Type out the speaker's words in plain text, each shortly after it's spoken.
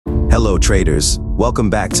Hello traders, welcome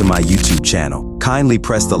back to my YouTube channel. Kindly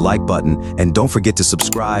press the like button and don't forget to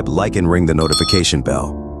subscribe, like and ring the notification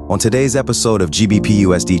bell. On today's episode of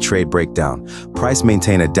GBP/USD Trade Breakdown, price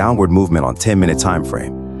maintained a downward movement on 10-minute time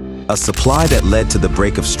frame. A supply that led to the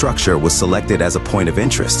break of structure was selected as a point of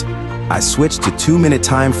interest. I switched to 2-minute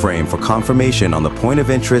time frame for confirmation on the point of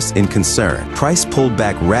interest in concern. Price pulled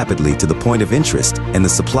back rapidly to the point of interest, and the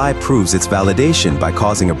supply proves its validation by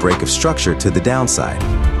causing a break of structure to the downside.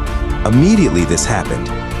 Immediately this happened,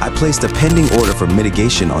 I placed a pending order for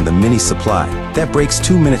mitigation on the mini supply that breaks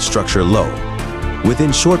 2-minute structure low.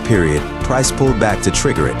 Within short period, price pulled back to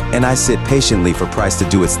trigger it, and I sit patiently for price to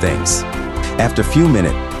do its things. After few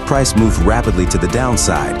minutes, price moved rapidly to the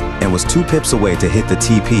downside and was 2 pips away to hit the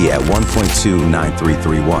TP at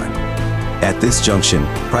 1.29331. At this junction,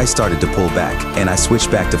 price started to pull back, and I switched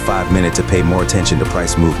back to 5-minute to pay more attention to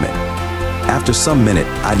price movement. After some minute,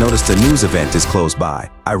 I noticed a news event is close by.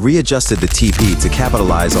 I readjusted the TP to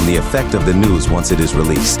capitalize on the effect of the news once it is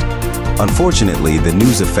released. Unfortunately, the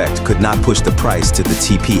news effect could not push the price to the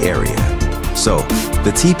TP area. So,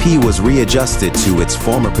 the TP was readjusted to its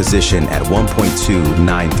former position at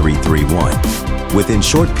 1.29331. Within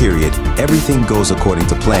short period, everything goes according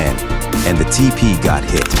to plan, and the TP got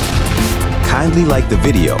hit. Kindly like the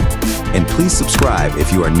video, and please subscribe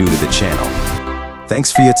if you are new to the channel. Thanks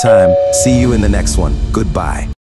for your time. See you in the next one. Goodbye.